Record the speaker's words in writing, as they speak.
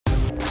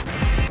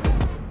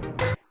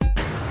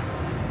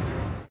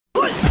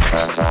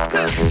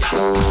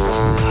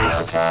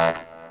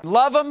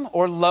Love him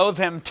or loathe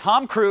him,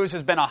 Tom Cruise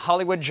has been a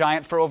Hollywood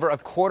giant for over a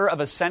quarter of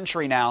a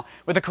century now,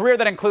 with a career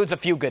that includes A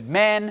Few Good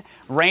Men,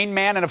 Rain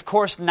Man, and of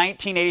course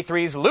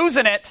 1983's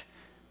Losing It,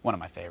 one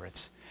of my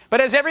favorites. But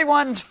has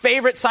everyone's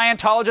favorite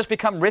Scientologist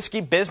become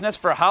risky business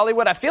for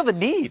Hollywood? I feel the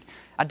need.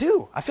 I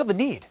do. I feel the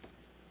need.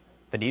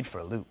 The need for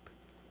a loop.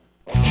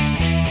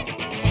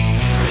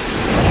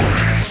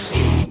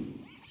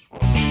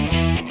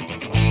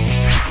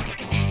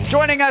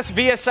 Joining us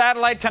via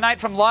satellite tonight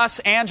from Los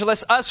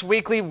Angeles, Us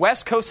Weekly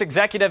West Coast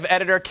executive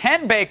editor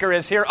Ken Baker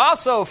is here.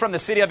 Also from the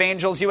City of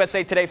Angels,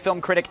 USA Today film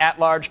critic at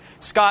large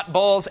Scott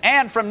Bowles.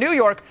 And from New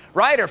York,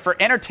 writer for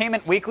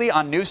Entertainment Weekly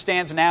on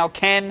newsstands now,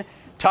 Ken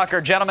Tucker.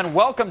 Gentlemen,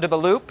 welcome to The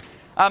Loop.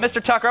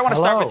 Mr. Tucker, I want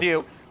to start with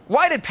you.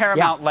 Why did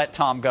Paramount let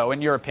Tom go,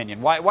 in your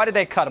opinion? Why did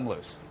they cut him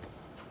loose?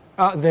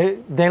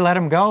 They let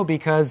him go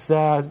because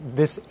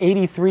this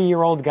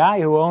 83-year-old guy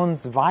who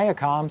owns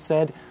Viacom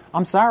said,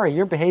 I'm sorry,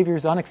 your behavior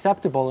is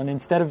unacceptable. And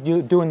instead of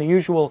doing the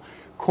usual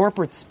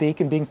corporate speak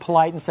and being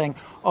polite and saying,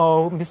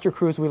 oh, Mr.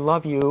 Cruise, we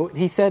love you,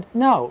 he said,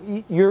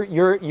 no,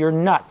 you're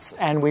nuts,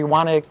 and we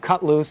want to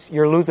cut loose.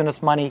 You're losing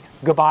us money.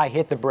 Goodbye,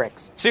 hit the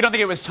bricks. So you don't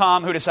think it was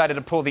Tom who decided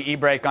to pull the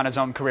e-brake on his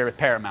own career with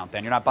Paramount,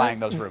 then? You're not buying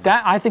those rumors?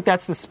 I think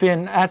that's the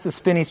spin. That's the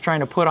spin he's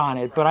trying to put on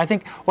it. But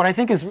what I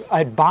think is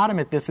at bottom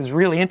at this is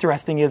really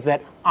interesting is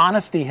that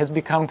honesty has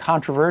become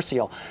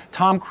controversial.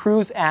 Tom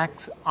Cruise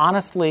acts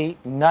honestly,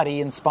 nutty,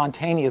 and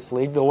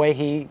spontaneously the way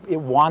he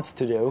wants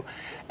to do.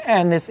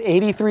 And this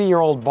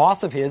 83-year-old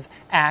boss of his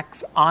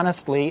acts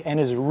honestly and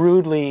is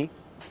rudely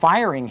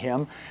firing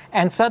him,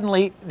 and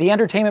suddenly the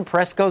entertainment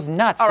press goes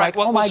nuts. All right,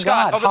 like, oh my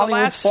Scott, God, over the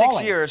last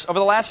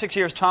 6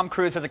 years, Tom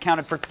Cruise has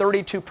accounted for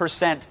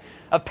 32%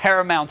 of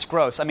Paramount's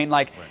gross. I mean,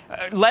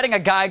 letting a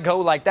guy go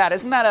like that,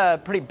 isn't that a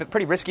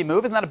pretty risky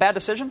move? Isn't that a bad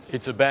decision?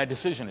 It's a bad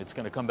decision. It's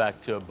going to come back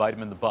to bite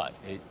him in the butt.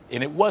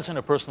 And it wasn't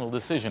a personal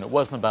decision. It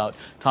wasn't about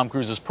Tom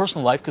Cruise's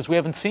personal life because we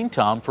haven't seen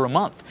Tom for a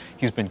month.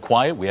 He's been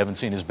quiet. We haven't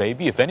seen his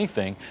baby. If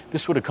anything,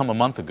 this would have come a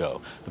month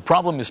ago. The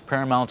problem is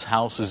Paramount's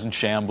house is in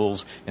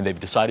shambles, and they've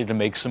decided to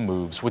make some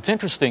moves. What's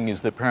interesting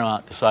is that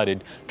Paramount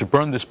decided to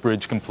burn this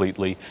bridge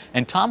completely,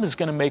 and Tom is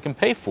going to make him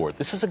pay for it.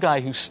 This is a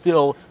guy whose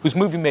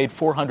movie made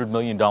 $400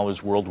 million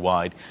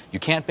worldwide. You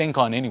can't bank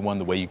on anyone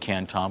the way you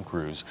can Tom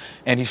Cruise.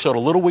 And he showed a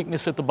little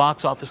weakness at the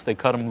box office. They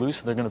cut him loose,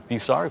 and they're going to be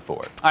sorry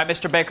for it. All right,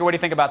 Mr. Baker, what do you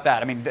think about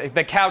that? I mean,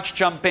 the couch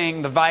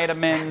jumping, the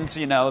vitamins,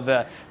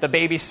 the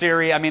baby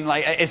Siri. I mean,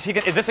 is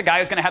this a guy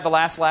who's going to have the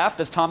last laugh?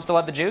 Does Tom still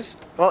have the juice?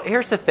 Well,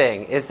 here's the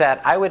thing, is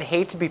that I would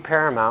hate to be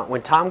Paramount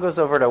when Tom goes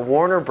over to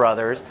Warner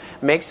Brothers,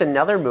 makes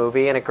another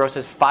movie, and it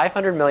grosses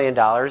 $500 million.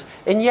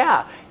 And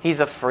yeah, he's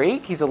a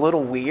freak. He's a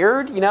little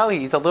weird.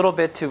 He's a little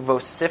bit too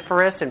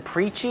vociferous and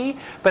preachy.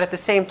 But at the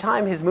same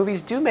time, his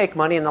movies do make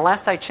money. And the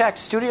last I checked,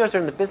 studios are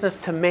in the business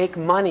to make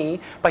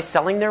money by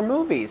selling their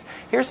movies.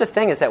 Here's the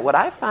thing, is that what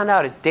I found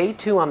out is day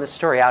 2 on the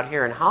story out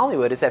here in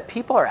Hollywood is that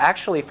people are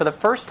actually, for the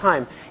first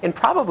time in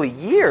probably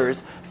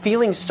years,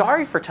 feeling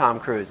sorry for Tom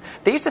Cruise.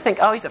 They used to think,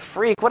 oh, he's a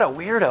freak, what a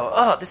weirdo,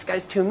 oh, this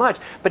guy's too much.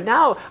 But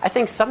now, I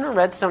think Sumner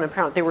Redstone and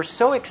Paramount, they were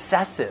so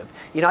excessive.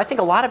 I think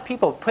a lot of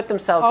people put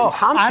themselves in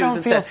Tom's shoes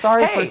and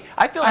said, hey,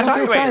 I feel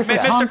sorry for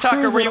Mr.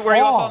 Tucker, were you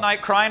up all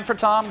night crying for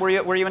Tom? Were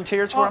you in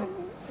tears for him?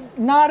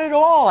 Not at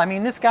all. I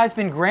mean, this guy's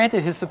been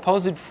granted his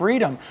supposed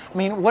freedom. I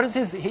mean, what is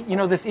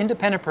this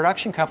independent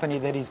production company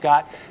that he's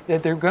got,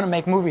 that they're going to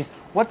make movies,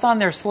 what's on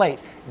their slate?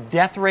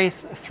 Death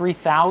Race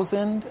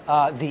 3000,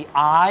 The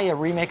Eye, a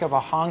remake of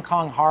a Hong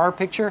Kong horror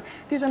picture.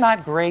 These are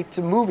not great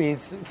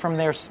movies from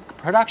their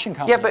production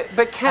company. Yeah,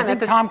 but Ken, I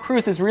think Tom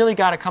Cruise has really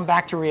got to come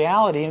back to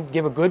reality and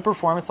give a good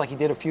performance like he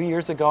did a few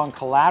years ago on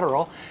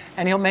Collateral,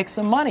 and he'll make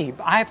some money.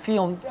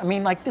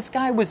 This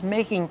guy was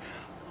making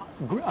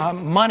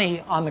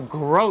money on the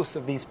gross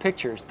of these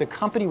pictures. The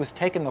company was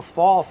taking the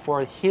fall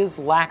for his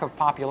lack of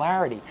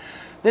popularity.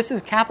 This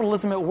is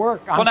capitalism at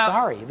work. I'm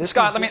sorry.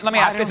 Scott, let me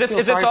ask, is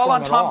this all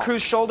on Tom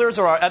Cruise's shoulders,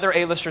 or are other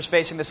A-listers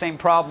facing the same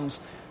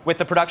problems with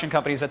the production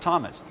companies that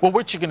Tom is? Well,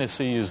 what you're going to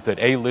see is that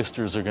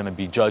A-listers are going to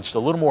be judged a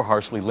little more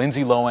harshly.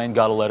 Lindsay Lohan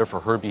got a letter for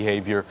her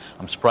behavior.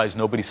 I'm surprised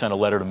nobody sent a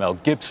letter to Mel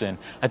Gibson.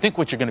 I think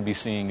what you're going to be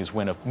seeing is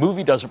when a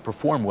movie doesn't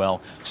perform well,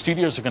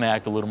 studios are going to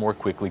act a little more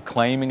quickly,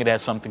 claiming it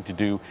has something to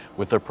do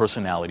with their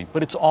personality.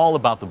 But it's all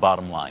about the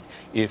bottom line.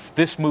 If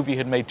this movie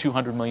had made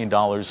 $200 million,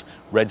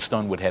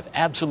 Redstone would have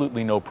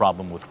absolutely no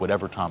problem with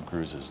whatever Tom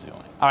Cruise is doing.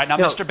 All right, now,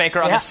 Mr.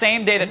 Baker, on the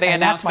same day that they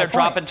announced they're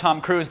dropping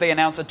Tom Cruise, they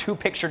announced a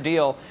 2-picture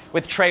deal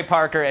with Trey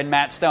Parker and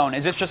Matt Stone.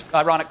 Is this just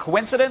ironic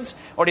coincidence,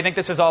 or do you think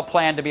this is all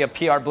planned to be a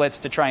PR blitz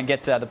to try and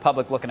get the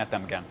public looking at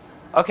them again?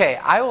 Okay,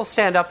 I will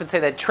stand up and say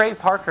that Trey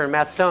Parker and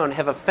Matt Stone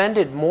have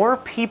offended more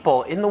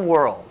people in the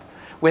world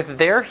with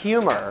their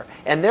humor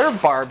and their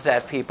barbs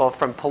at people,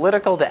 from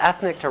political to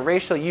ethnic to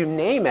racial, you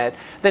name it,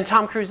 than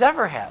Tom Cruise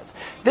ever has.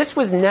 This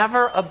was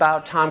never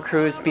about Tom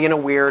Cruise being a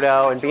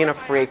weirdo and being a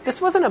freak.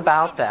 This wasn't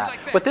about that.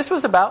 What this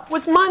was about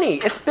was money.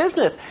 It's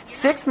business.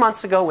 6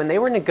 months ago, when they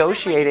were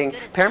negotiating,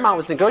 Paramount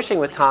was negotiating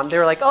with Tom, they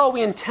were like, oh,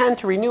 we intend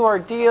to renew our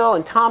deal,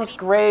 and Tom's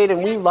great,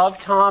 and we love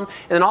Tom.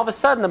 And then all of a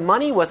sudden, the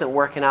money wasn't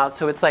working out,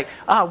 so it's like,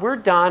 we're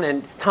done,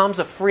 and Tom's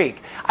a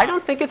freak. I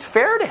don't think it's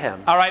fair to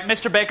him. All right,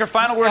 Mr. Baker,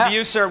 final word to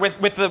you, sir. With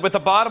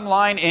the bottom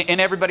line in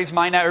everybody's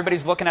mind now,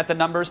 everybody's looking at the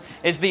numbers,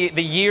 is the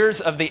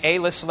years of the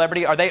A-list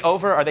celebrity, are they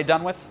over? Are they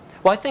done with?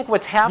 Well, I think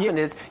what's happened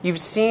is you've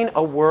seen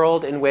a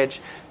world in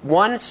which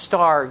one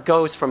star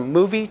goes from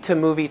movie to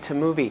movie to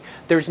movie.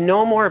 There's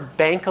no more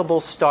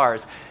bankable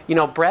stars. You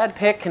know, Brad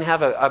Pitt can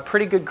have a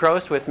pretty good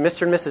gross with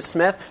Mr. and Mrs.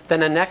 Smith, then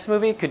the next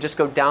movie could just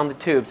go down the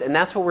tubes. And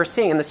that's what we're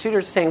seeing. And the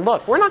studios are saying,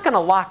 look, we're not going to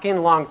lock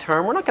in long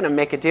term. We're not going to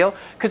make a deal,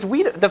 because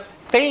the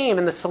fame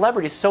and the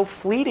celebrity is so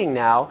fleeting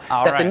now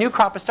the new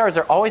crop of stars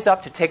are always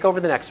up to take over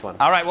the next one.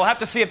 All right, we'll have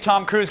to see if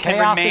Tom Cruise can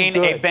remain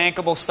a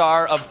bankable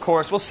star, of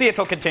course. We'll see if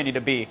he'll continue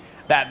to be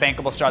that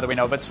bankable star that we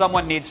know. But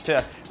someone needs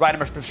to write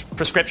him a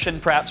prescription,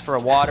 perhaps, for a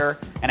water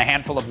and a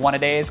handful of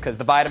one-a-days, because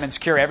the vitamins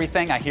cure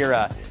everything. I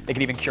hear they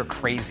can even cure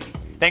crazy.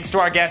 Thanks to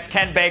our guests,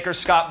 Ken Baker,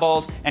 Scott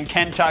Bowles, and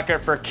Ken Tucker,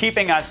 for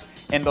keeping us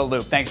in the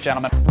loop. Thanks,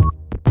 gentlemen.